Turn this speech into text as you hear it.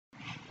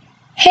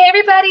Hey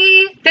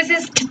everybody, this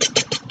is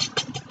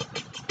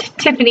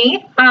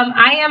Tiffany.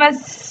 I am a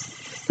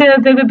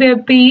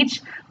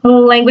speech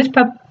language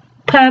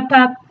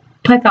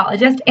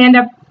pathologist and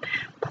a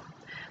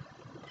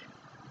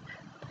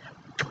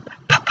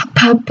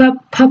person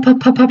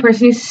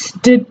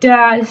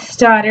who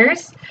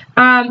stutters.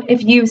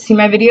 If you've seen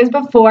my videos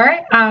before,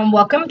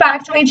 welcome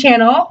back to my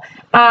channel.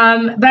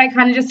 But I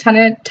kind of just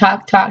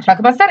talk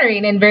about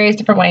stuttering in various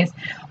different ways.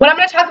 What I'm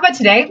going to talk about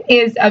today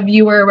is a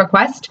viewer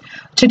request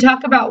to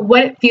talk about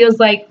what it feels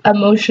like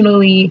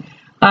emotionally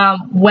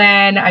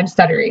when I'm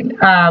stuttering.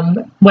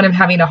 When I'm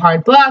having a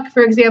hard block,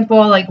 for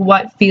example, like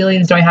what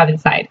feelings do I have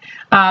inside?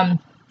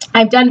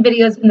 I've done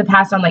videos in the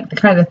past on like the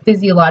kind of the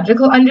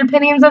physiological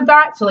underpinnings of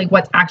that. So like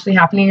what's actually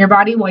happening in your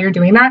body while you're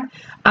doing that.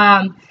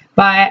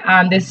 But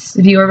this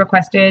viewer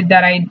requested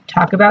that I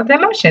talk about the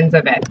emotions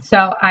of it.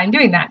 So I'm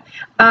doing that.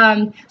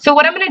 So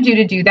what I'm going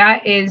to do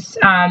that is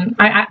I'm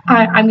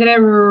going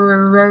to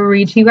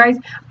read to you guys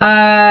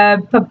a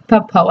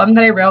poem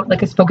that I wrote,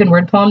 like a spoken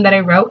word poem that I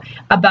wrote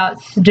about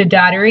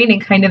stuttering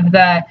and kind of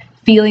the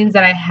feelings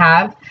that I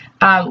have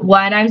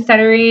when I'm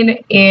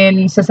stuttering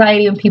in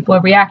society, when people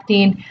are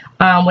reacting,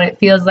 what it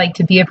feels like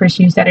to be a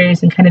person who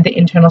stutters and kind of the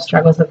internal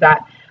struggles of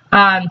that.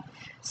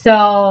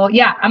 So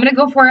yeah, I'm going to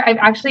go for it. I've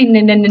actually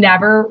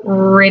never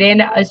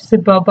written a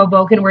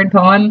spoken word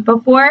poem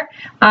before,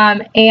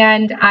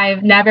 and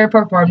I've never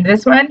performed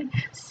this one.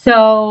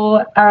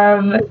 So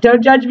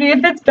don't judge me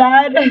if it's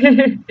bad,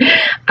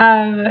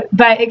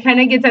 but it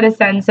kind of gets at a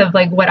sense of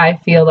like what I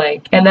feel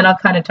like, and then I'll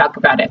kind of talk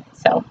about it.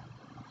 So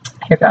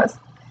here goes.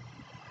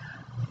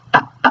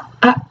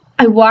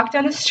 I walk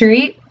down the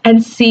street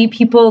and see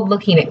people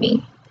looking at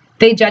me.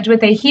 They judge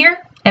what they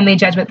hear and they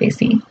judge what they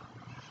see.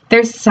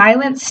 Their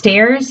silent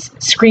stares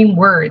scream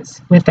words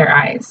with their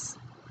eyes.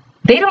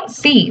 They don't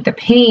see the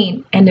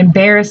pain and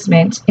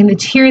embarrassment in the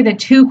tear that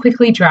too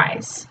quickly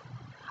dries.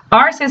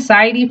 Our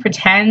society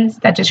pretends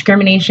that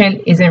discrimination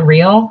isn't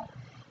real,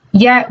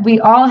 yet we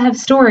all have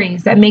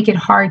stories that make it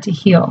hard to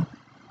heal.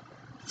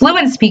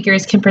 Fluent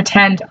speakers can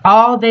pretend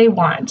all they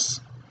want.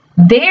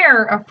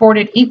 They're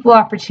afforded equal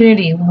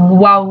opportunity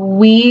while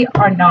we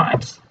are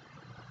not.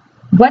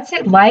 What's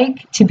it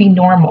like to be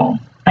normal?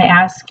 I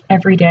ask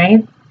every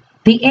day.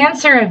 The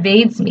answer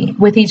evades me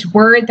with each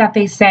word that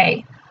they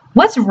say.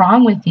 What's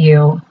wrong with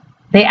you?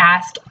 They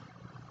ask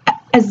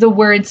as the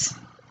words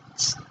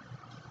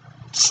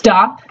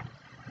stop.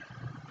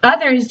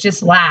 Others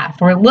just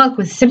laugh or look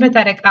with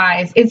sympathetic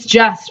eyes. It's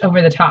just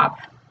over the top.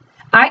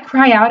 I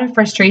cry out of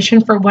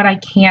frustration for what I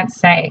can't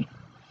say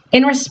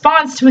in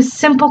response to a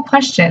simple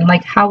question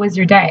like, how was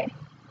your day?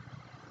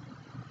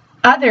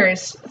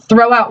 Others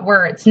throw out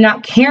words,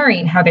 not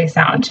caring how they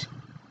sound,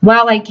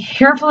 while I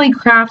carefully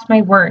craft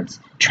my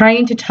words,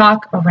 trying to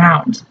talk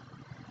around.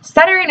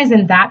 Stuttering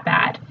isn't that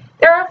bad.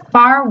 There are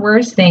far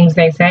worse things,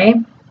 they say,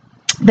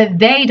 but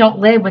they don't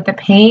live with the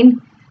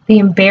pain, the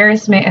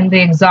embarrassment, and the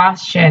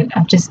exhaustion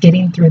of just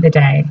getting through the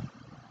day.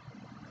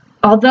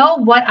 Although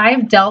what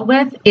I've dealt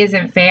with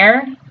isn't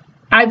fair,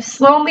 I've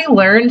slowly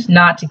learned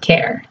not to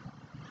care.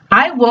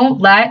 I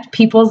won't let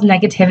people's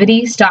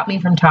negativity stop me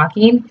from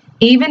talking,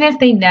 even if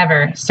they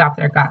never stop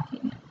their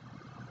gawking.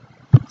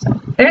 So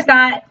there's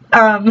that.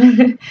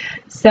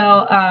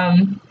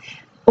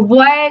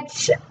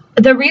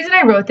 The reason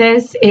I wrote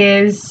this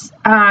is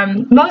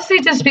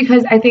mostly just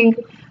because I think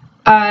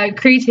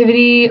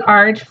creativity,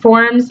 art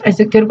forms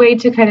is a good way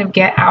to kind of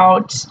get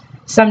out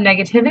some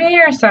negativity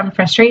or some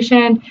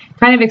frustration,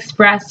 kind of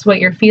express what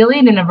you're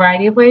feeling in a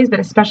variety of ways, but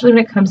especially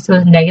when it comes to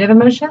those negative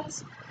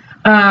emotions.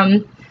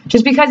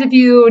 Just because if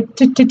you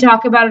to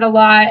talk about it a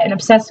lot and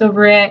obsess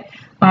over it,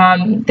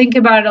 think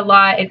about it a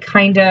lot,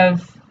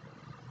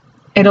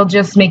 it'll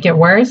just make it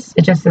worse.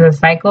 It just is a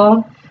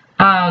cycle.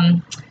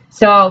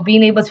 So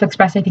being able to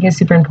express, I think, is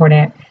super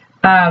important.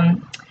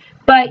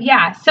 But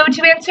yeah, so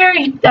to answer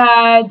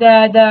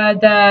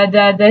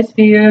this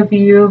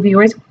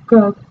viewer's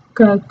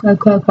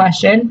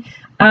question,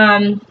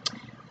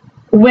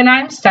 when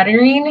I'm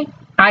stuttering,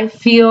 I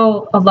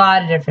feel a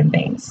lot of different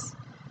things.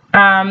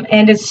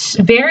 And it's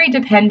very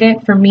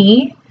dependent for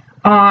me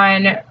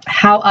on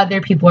how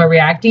other people are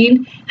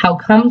reacting, how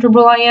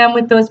comfortable I am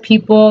with those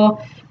people,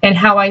 and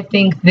how I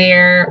think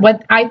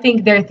what I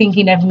think they're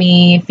thinking of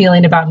me,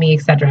 feeling about me,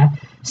 etc.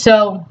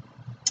 So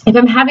if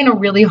I'm having a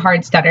really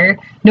hard stutter,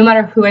 no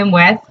matter who I'm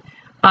with,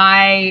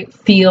 I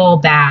feel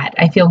bad.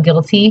 I feel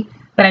guilty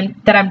that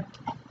I'm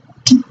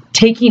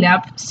taking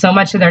up so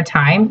much of their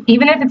time.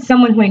 Even if it's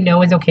someone who I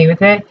know is okay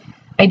with it,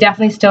 I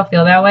definitely still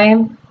feel that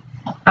way.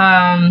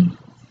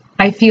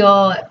 I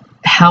feel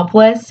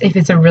helpless if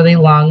it's a really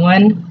long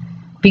one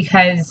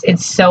because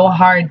it's so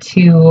hard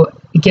to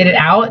get it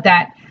out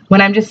that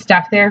when I'm just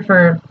stuck there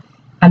for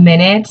a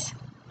minute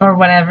or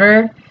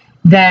whatever,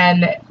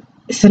 then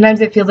sometimes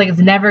it feels like it's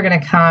never going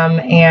to come.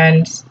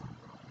 And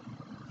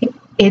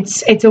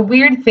it's a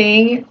weird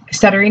thing,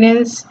 stuttering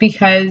is,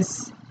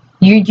 because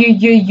you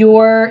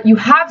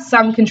have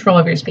some control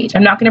of your speech.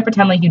 I'm not going to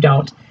pretend like you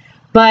don't,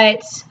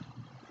 but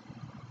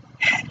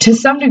to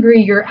some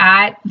degree, you're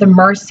at the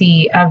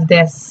mercy of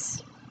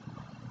this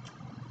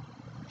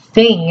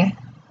thing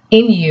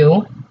in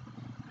you,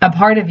 a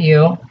part of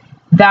you,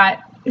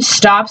 that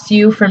stops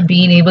you from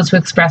being able to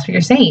express what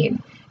you're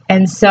saying.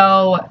 And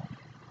so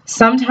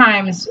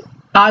sometimes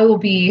I will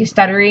be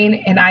stuttering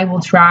and I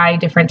will try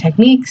different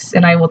techniques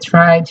and I will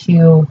try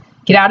to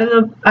get out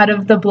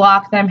of the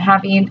block that I'm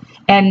having,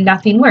 and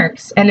nothing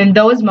works. And in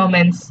those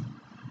moments,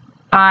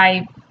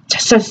 I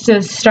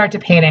just start to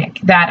panic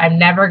that I'm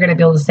never going to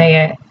be able to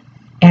say it.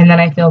 And then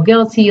I feel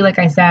guilty, like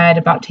I said,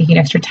 about taking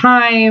extra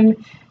time.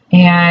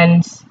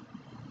 And,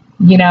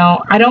 you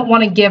know, I don't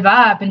want to give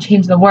up and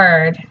change the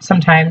word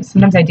sometimes.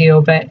 Sometimes I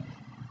do, but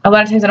a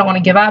lot of times I don't want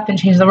to give up and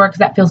change the word because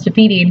that feels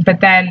defeating.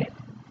 But then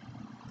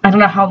I don't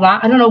know how long,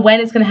 I don't know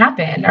when it's going to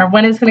happen or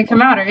when it's going to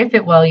come out or if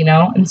it will, you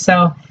know. And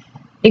so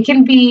it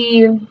can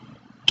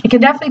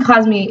definitely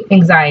cause me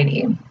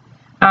anxiety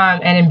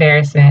and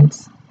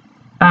embarrassment.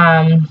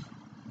 I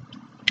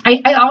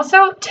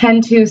also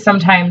tend to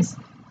sometimes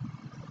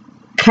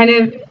kind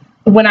of,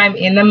 when I'm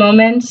in the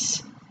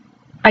moment,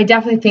 I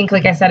definitely think,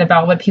 like I said,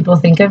 about what people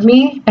think of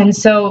me. And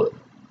so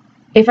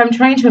if I'm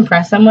trying to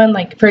impress someone,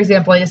 like, for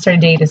example, I just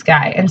started dating this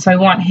guy, and so I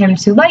want him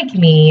to like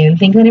me and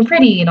think that I'm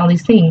pretty and all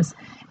these things.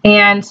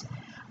 And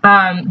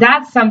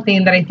that's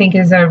something that I think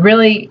is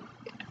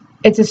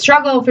it's a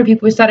struggle for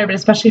people who stutter, but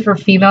especially for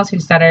females who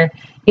stutter,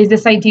 is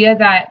this idea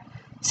that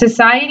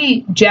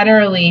society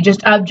generally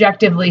just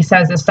objectively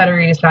says that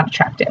stuttering is not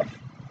attractive.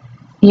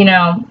 You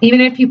know, even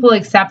if people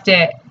accept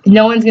it,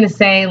 no one's going to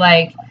say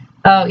like,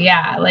 oh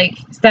yeah, like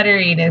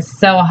stuttering is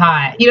so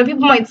hot. You know,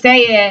 people might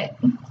say it,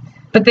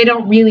 but they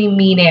don't really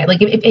mean it. Like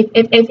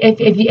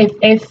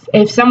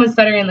if someone's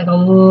stuttering like a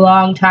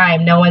long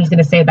time, no one's going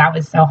to say that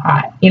was so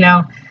hot, you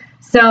know?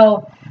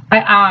 So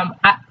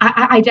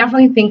I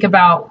definitely think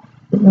about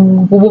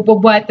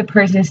what the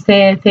person is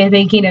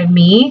thinking of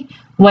me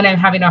when I'm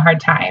having a hard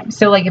time.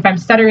 So like if I'm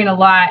stuttering a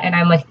lot and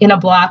I'm like in a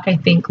block, I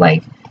think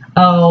like,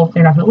 oh,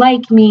 they're not gonna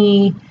like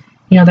me,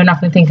 you know, they're not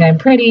gonna think I'm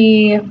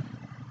pretty.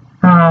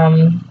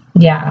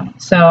 Yeah,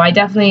 so I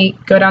definitely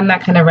go down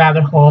that kind of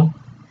rabbit hole.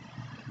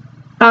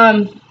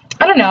 I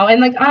don't know, and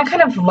like on a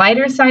kind of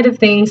lighter side of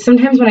things,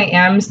 sometimes when I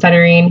am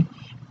stuttering,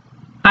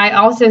 I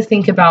also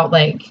think about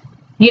like,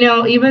 you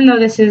know, even though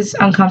this is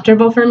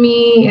uncomfortable for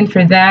me and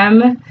for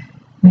them,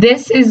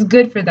 this is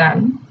good for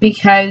them,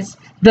 because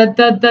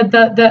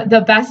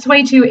the best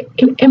way to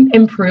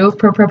improve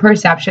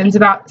perceptions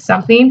about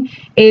something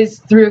is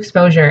through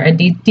exposure and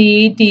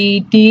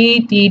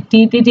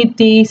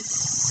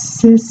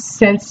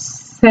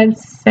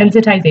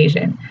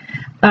sensitization.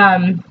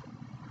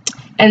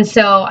 And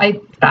so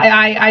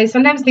I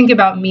sometimes think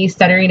about me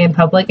stuttering in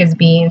public as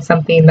being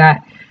something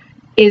that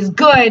is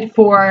good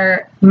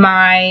for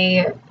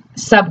my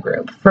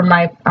subgroup, for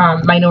my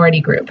minority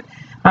group.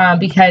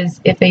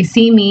 Because if they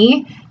see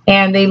me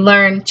and they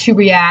learn to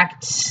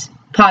react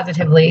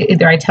positively,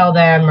 either I tell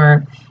them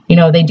or, you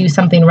know, they do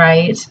something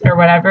right or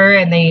whatever,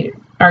 and they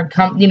are,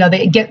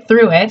 they get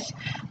through it,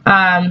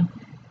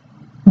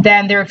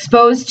 then they're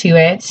exposed to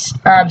it.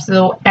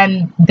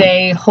 And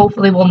they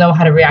hopefully will know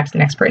how to react to the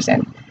next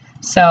person.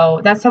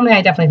 So that's something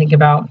I definitely think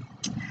about.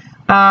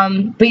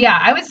 But yeah,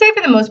 I would say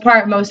for the most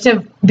part,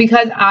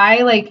 because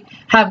I like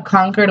have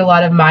conquered a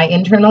lot of my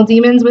internal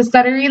demons with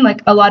stuttering,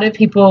 like a lot of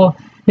people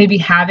maybe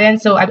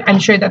haven't. So I'm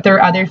sure that there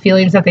are other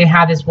feelings that they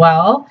have as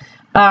well,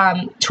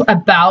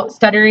 about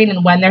stuttering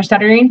and when they're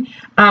stuttering.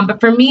 But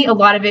for me, a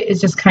lot of it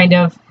is just kind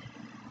of,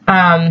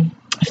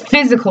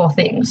 physical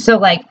things. So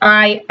like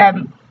I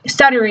am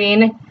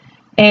stuttering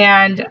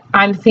and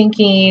I'm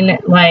thinking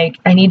like,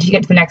 I need to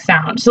get to the next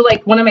sound. So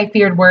like one of my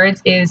feared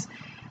words is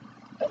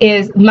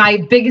my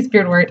biggest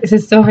feared word, this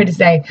is so hard to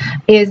say,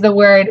 is the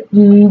word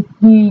mimosa.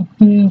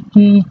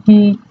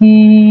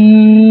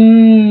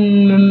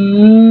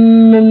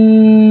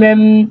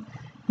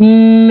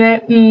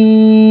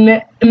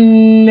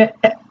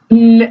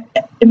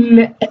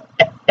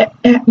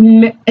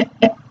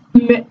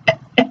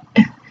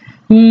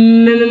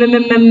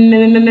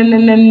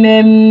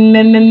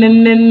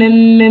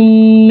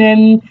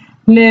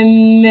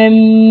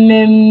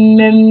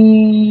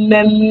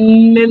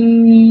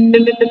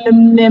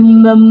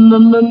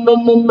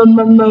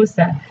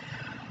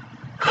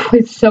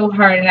 It's so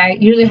hard, and I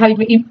usually have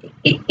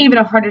even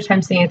a harder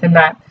time saying it than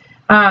that.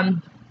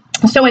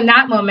 So in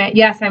that moment,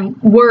 yes, I'm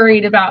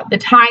worried about the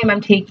time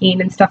I'm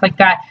taking and stuff like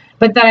that,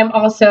 but then I'm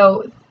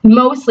also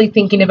mostly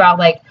thinking about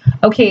like,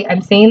 okay,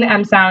 I'm saying the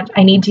M sound,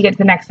 I need to get to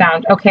the next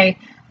sound. Okay,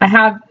 I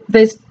have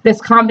this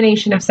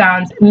combination of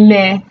sounds,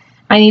 meh,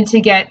 I need to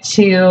get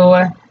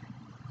to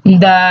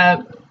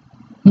the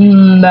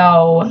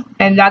mo,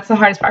 and that's the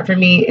hardest part for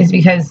me, is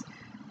because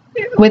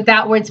with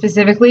that word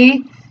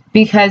specifically,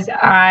 because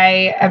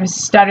I am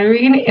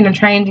stuttering and I'm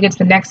trying to get to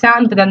the next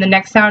sound, but then the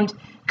next sound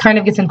kind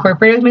of gets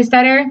incorporated with my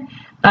stutter.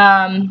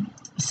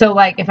 So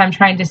like if I'm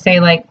trying to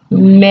say like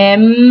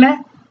mim,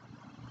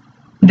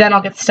 then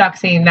I'll get stuck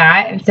saying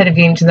that instead of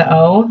getting to the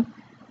O.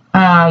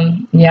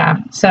 Yeah,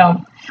 so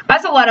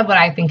that's a lot of what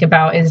I think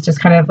about, is just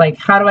kind of like,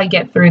 how do I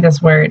get through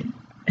this word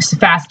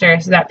faster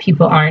so that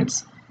people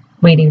aren't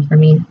waiting for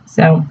me?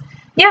 So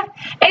yeah.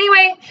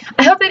 Anyway,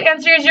 I hope that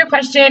answers your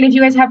question. If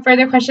you guys have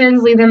further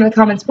questions, leave them in the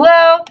comments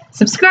below.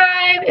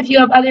 Subscribe. If you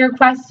have other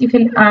requests, you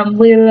can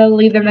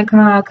leave them in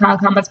the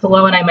comments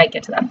below, and I might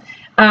get to them.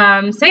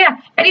 So yeah,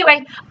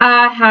 anyway,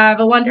 have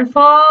a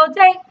wonderful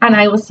day, and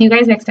I will see you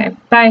guys next time.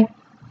 Bye.